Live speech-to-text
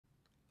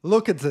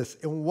Look at this.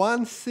 In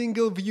one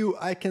single view,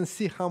 I can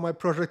see how my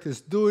project is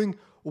doing,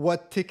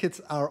 what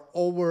tickets are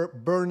over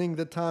burning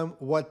the time,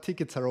 what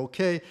tickets are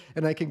okay,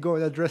 and I can go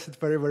and address it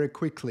very, very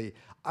quickly.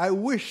 I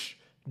wish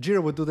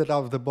JIRA would do that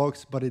out of the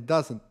box, but it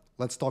doesn't.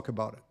 Let's talk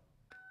about it.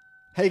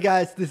 Hey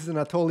guys, this is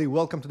Anatoly.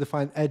 Welcome to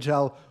Define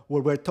Agile,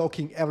 where we're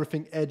talking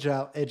everything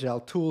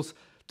agile tools.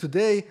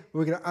 Today,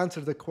 we're going to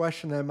answer the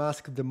question I'm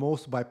asked the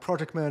most by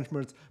project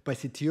managers, by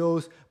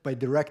CTOs, by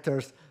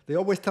directors. They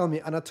always tell me,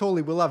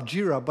 Anatoly, we love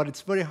JIRA, but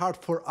it's very hard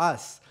for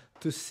us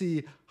to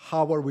see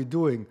how are we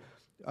doing.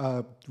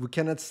 We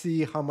cannot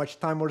see how much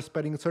time we're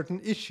spending on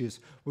certain issues.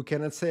 We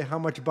cannot say how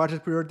much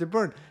budget we already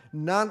burned.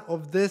 None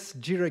of this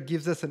JIRA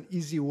gives us an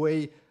easy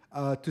way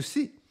to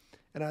see.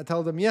 And I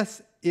tell them,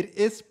 yes, it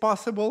is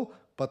possible,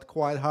 but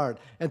quite hard.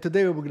 And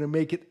today we're going to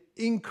make it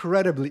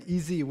incredibly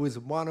easy with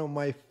one of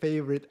my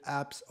favorite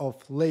apps of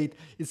late.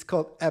 It's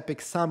called Epic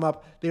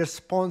SumUp. They're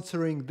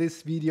sponsoring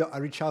this video. I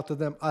reach out to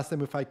them, ask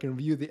them if I can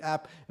review the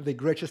app. If they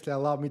graciously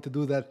allow me to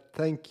do that,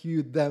 thank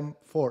you them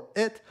for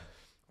it.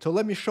 So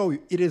let me show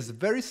you. It is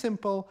very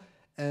simple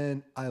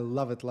and I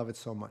love it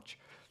so much.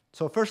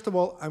 So first of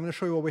all, I'm going to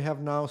show you what we have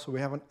now. So we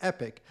have an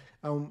Epic,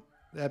 the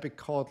Epic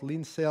called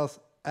Lean Sales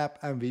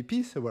App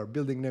MVP. So we're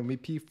building an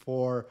MVP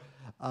for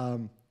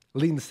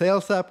Lean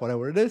Sales App,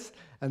 whatever it is.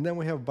 And then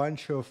we have a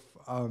bunch of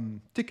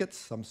tickets,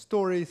 some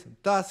stories, some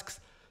tasks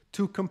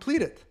to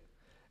complete it.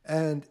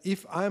 And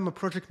if I'm a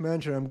project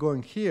manager, I'm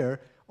going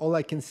here, all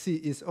I can see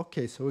is,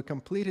 okay, so we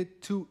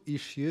completed 2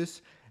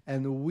 issues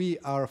and we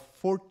are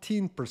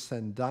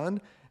 14%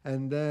 done.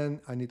 And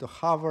then I need to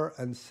hover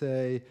and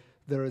say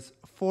there is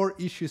 4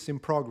 issues in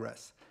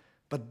progress.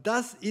 But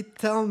does it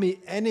tell me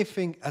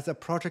anything as a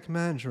project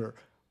manager?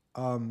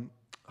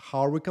 How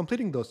are we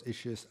completing those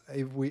issues?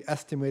 If we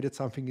estimated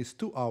something is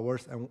 2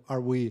 hours, and are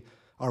we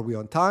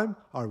on time?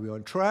 Are we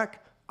on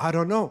track? I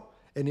don't know.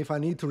 And if I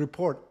need to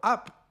report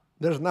up,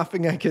 there's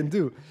nothing I can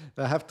do.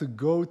 I have to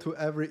go to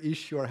every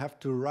issue or have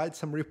to write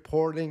some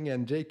reporting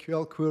and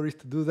JQL queries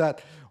to do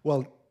that.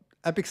 Well,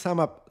 Epic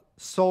SumUp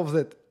solves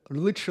it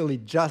literally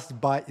just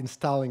by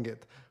installing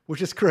it,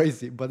 which is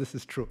crazy, but this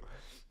is true.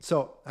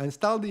 So I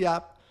installed the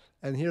app,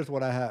 and here's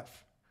what I have.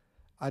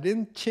 I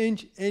didn't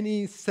change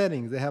any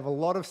settings. They have a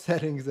lot of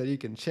settings that you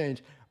can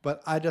change,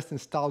 but I just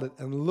installed it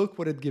and look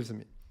what it gives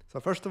me. So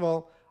first of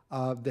all,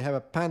 they have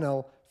a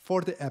panel for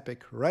the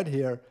Epic right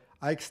here.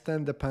 I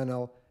extend the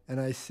panel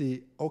and I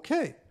see,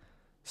 okay.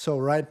 So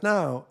right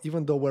now,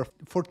 even though we're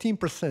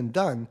 14%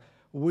 done,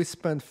 we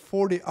spent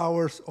 40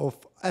 hours of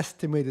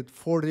estimated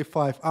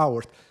 45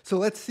 hours. So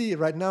let's see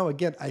right now,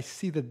 again, I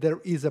see that there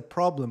is a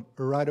problem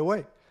right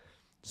away.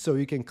 So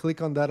you can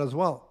click on that as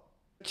well.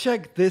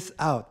 Check this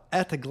out.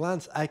 At a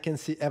glance, I can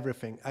see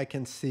everything. I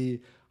can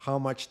see how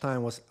much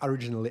time was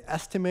originally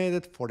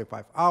estimated,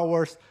 45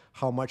 hours,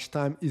 how much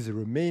time is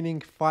remaining,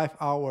 5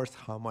 hours,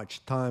 how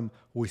much time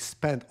we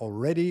spent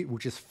already,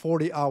 which is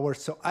 40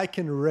 hours. So I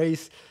can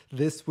raise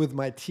this with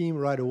my team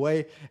right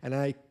away,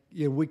 and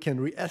we can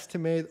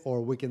re-estimate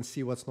or we can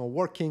see what's not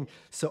working.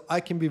 So I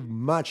can be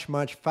much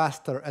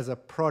faster as a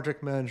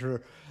project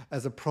manager,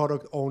 as a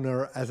product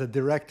owner, as a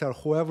director,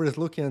 whoever is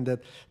looking at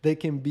that, they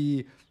can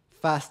be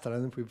faster.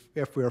 And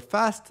if we are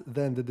fast,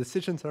 then the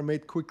decisions are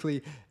made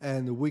quickly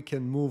and we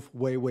can move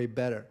way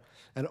better.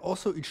 And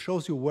also it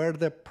shows you where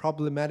the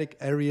problematic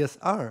areas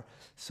are.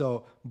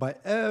 So by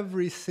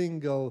every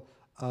single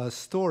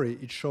story,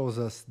 it shows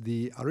us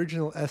the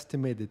original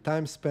estimate, the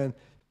time spent.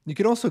 You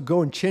can also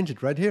go and change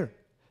it right here.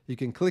 You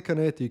can click on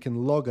it, you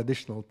can log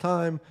additional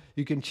time,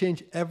 you can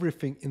change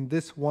everything in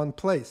this one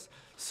place.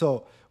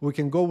 So we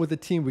can go with the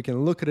team, we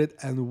can look at it,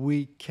 and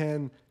we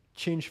can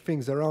change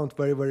things around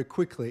very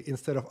quickly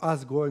instead of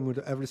us going with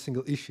every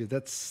single issue.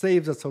 That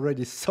saves us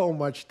already so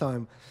much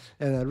time,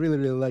 and I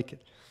really like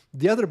it.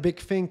 The other big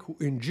thing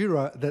in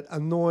JIRA that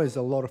annoys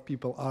a lot of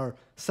people are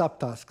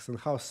subtasks and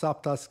how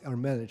subtasks are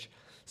managed.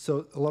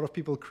 So a lot of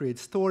people create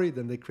story,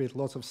 then they create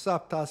lots of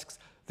subtasks.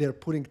 They're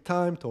putting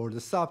time towards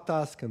the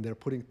subtask and they're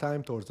putting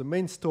time towards the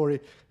main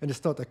story, and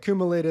it's not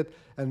accumulated.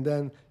 And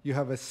then you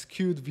have a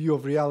skewed view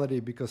of reality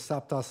because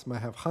subtasks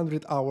might have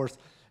 100 hours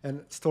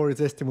and story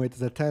is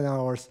estimated at 10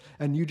 hours,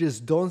 and you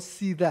just don't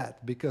see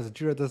that because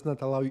JIRA does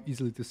not allow you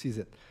easily to see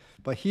it.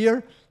 But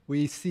here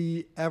we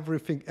see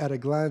everything at a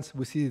glance.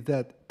 We see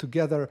that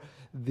together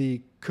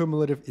the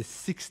cumulative is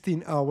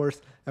 16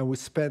 hours and we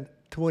spent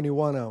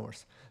 21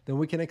 hours. Then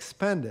we can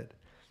expand it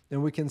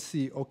and we can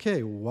see,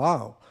 okay,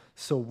 wow.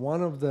 So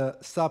one of the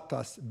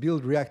subtasks,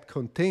 build React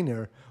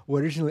container,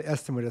 we originally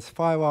estimated as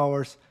 5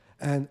 hours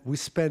and we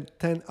spent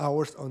 10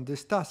 hours on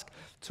this task.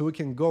 So we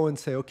can go and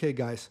say, okay,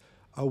 guys,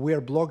 we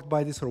are blocked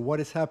by this, or what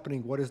is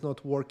happening, what is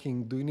not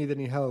working, do you need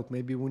any help?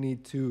 Maybe we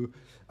need to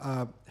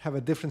have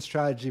a different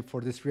strategy for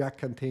this React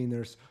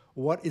containers.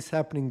 What is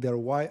happening there?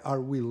 Why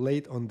are we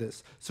late on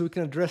this? So we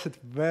can address it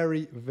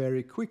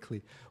very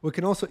quickly. We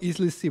can also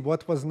easily see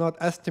what was not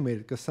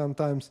estimated, because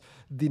sometimes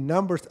the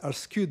numbers are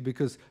skewed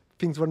because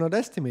things were not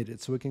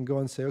estimated. So we can go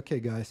and say, okay,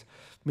 guys,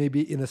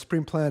 maybe in a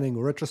sprint planning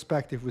or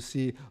retrospective, we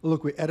see,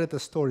 look, we added a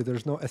story,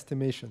 there's no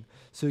estimation.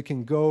 So you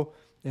can go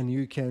and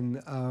you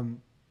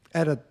can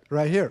add it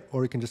right here,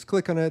 or you can just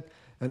click on it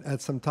and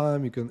add some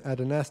time. You can add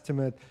an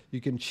estimate.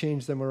 You can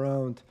change them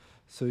around.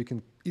 So you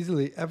can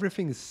easily,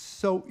 everything is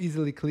so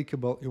easily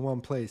clickable in one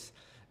place.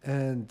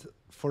 And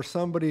for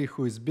somebody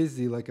who is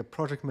busy, like a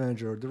project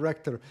manager or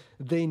director,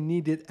 they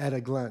need it at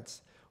a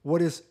glance.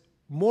 What is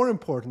more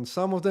important,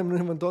 some of them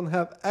even don't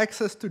have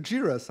access to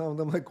JIRA. Some of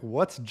them like,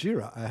 what's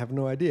JIRA? I have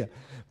no idea.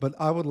 But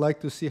I would like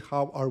to see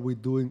how are we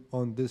doing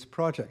on this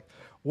project.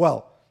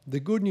 Well, the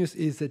good news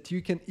is that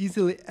you can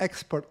easily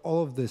export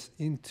all of this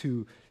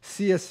into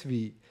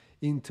CSV,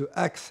 into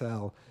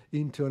Excel,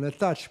 into an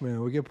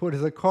attachment. We can put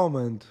as a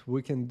comment.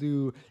 We can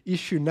do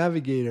issue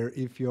navigator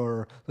if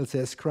you're, let's say,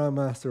 a Scrum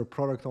Master or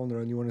product owner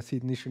and you want to see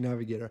it in issue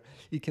navigator.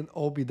 It can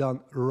all be done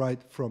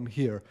right from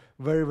here.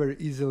 Very, very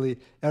easily.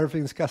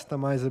 Everything's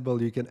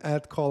customizable. You can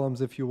add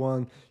columns if you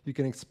want. You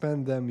can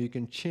expand them. You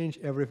can change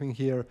everything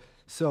here.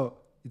 So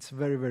it's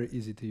very, very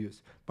easy to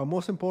use. But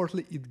most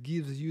importantly, it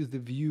gives you the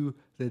view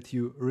that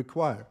you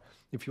require.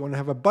 If you want to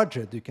have a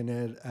budget, you can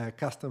add a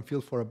custom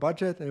field for a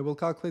budget, and it will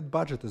calculate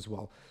budget as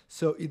well.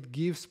 So it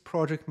gives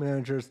project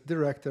managers,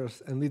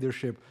 directors, and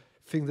leadership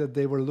things that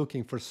they were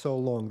looking for so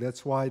long.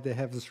 That's why they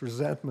have this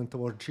resentment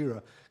toward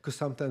JIRA, because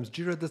sometimes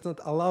JIRA does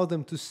not allow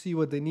them to see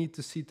what they need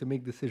to see to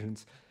make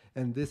decisions.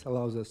 And this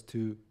allows us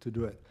to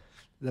do it.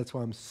 That's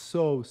why I'm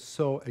so,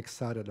 so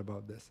excited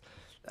about this.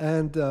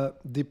 And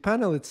the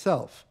panel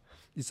itself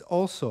is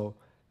also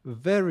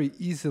very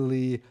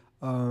easily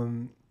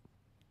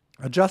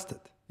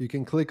adjusted. You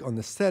can click on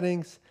the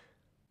settings,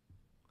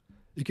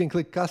 you can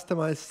click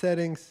customize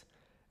settings,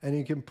 and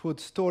you can put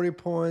story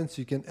points,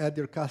 you can add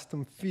your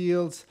custom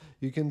fields,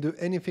 you can do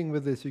anything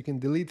with this, you can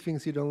delete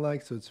things you don't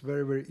like, so it's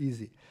very, very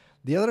easy.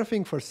 The other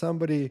thing for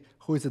somebody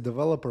who is a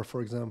developer,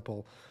 for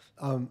example,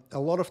 a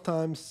lot of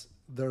times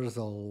there's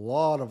a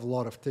lot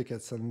of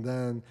tickets, and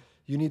then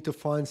you need to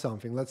find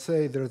something. Let's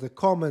say there's a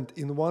comment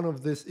in one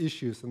of these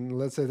issues, and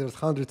let's say there's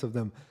hundreds of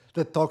them,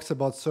 that talks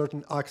about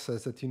certain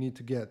access that you need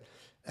to get.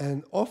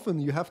 And often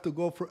you have to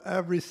go for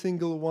every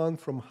single one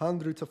from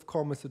hundreds of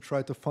comments to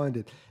try to find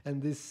it.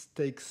 And this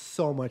takes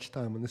so much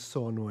time and is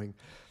so annoying.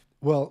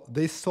 Well,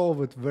 they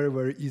solve it very,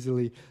 very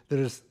easily.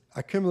 There's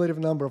a cumulative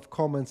number of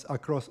comments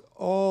across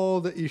all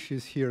the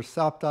issues here,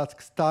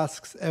 subtasks,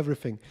 tasks,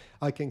 everything.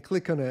 I can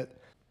click on it.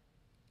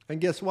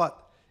 And guess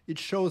what? It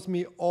shows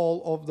me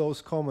all of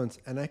those comments,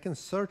 and I can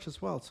search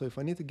as well. So if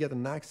I need to get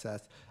an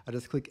access, I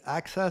just click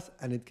access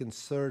and it can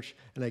search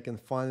and I can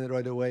find it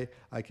right away.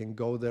 I can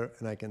go there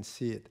and I can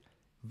see it.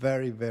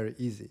 Very, very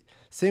easy.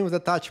 Same with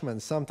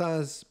attachments.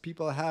 Sometimes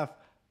people have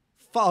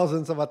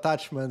thousands of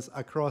attachments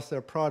across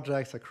their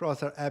projects, across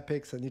their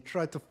epics, and you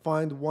try to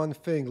find one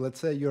thing.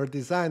 Let's say you're a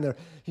designer,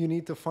 you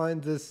need to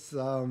find this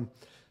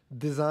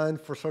design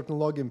for certain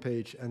login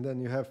page, and then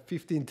you have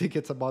 15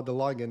 tickets about the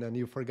login and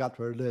you forgot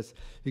where it is.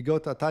 You go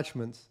to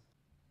attachments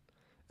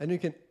and you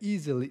can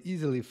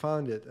easily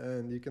find it,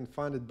 and you can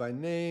find it by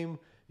name,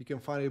 you can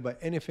find it by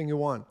anything you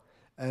want,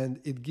 and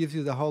it gives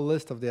you the whole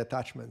list of the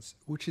attachments,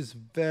 which is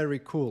very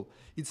cool.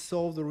 It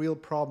solves the real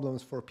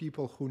problems for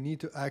people who need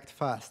to act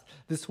fast.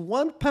 This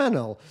one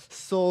panel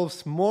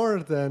solves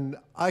more than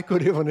I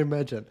could even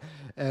imagine.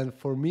 And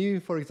for me,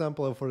 for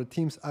example, and for the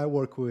teams I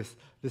work with,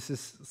 this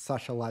is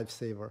such a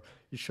lifesaver.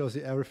 It shows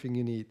you everything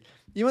you need.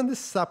 Even the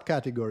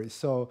subcategories.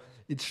 So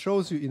it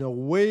shows you in a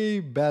way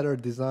better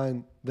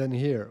design than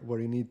here, where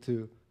you need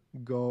to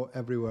go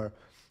everywhere.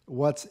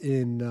 What's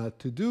in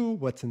to do,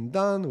 what's in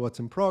done, what's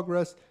in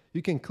progress.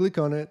 You can click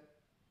on it,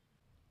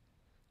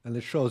 and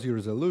it shows you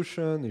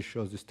resolution, it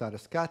shows you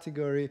status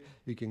category.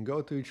 You can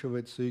go to each of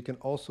it, so you can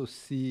also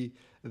see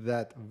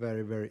that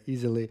very, very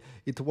easily.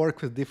 It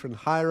works with different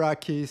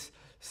hierarchies,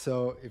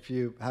 so if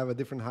you have a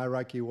different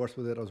hierarchy, it works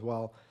with it as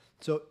well.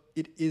 So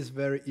it is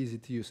very easy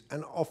to use.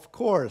 And of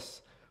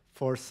course,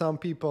 for some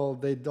people,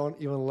 they don't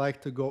even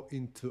like to go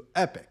into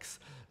epics.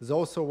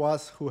 Those of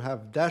us who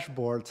have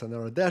dashboards and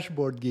are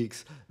dashboard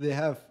geeks, they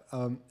have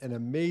an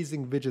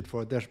amazing widget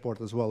for a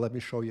dashboard as well. Let me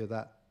show you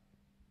that.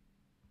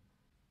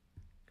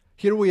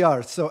 Here we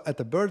are. So at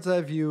the bird's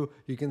eye view,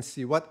 you can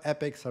see what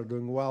epics are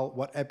doing well,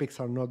 what epics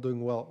are not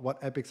doing well,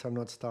 what epics are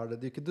not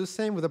started. You can do the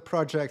same with the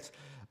projects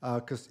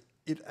because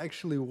it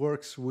actually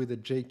works with the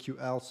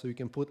JQL, so you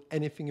can put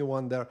anything you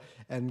want there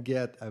and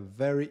get a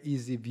very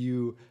easy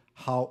view.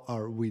 How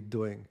are we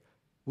doing?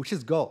 Which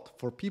is gold.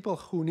 For people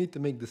who need to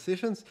make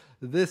decisions,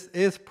 this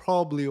is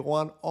probably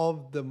one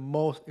of the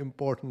most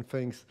important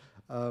things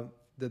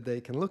that they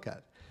can look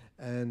at.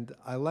 And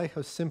I like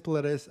how simple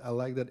it is. I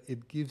like that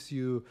it gives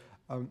you,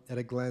 at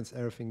a glance,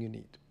 everything you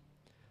need.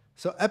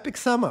 So Epic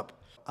Sum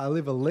Up. I'll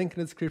leave a link in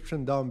the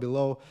description down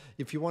below.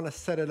 If you want to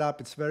set it up,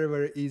 it's very,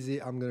 very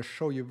easy. I'm going to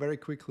show you very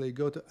quickly. You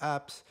go to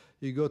Apps.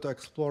 You go to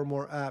Explore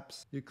More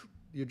Apps.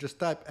 You just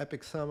type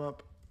Epic Sum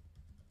Up.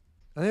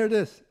 And here it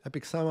is,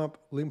 Epic Sum Up,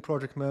 Lean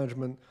Project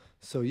Management.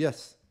 So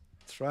yes,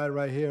 it's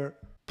right here.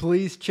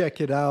 Please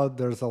check it out.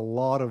 There's a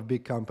lot of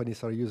big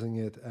companies are using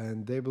it,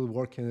 and they've been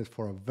working it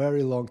for a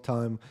very long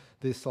time.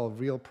 They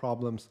solve real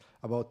problems.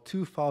 About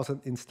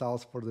 2,000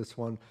 installs for this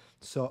one.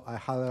 So I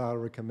highly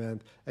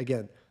recommend.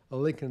 Again, a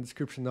link in the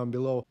description down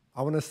below.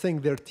 I want to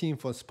thank their team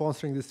for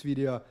sponsoring this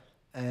video,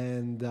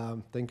 and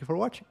thank you for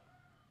watching.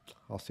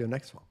 I'll see you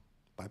next one.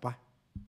 Bye-bye.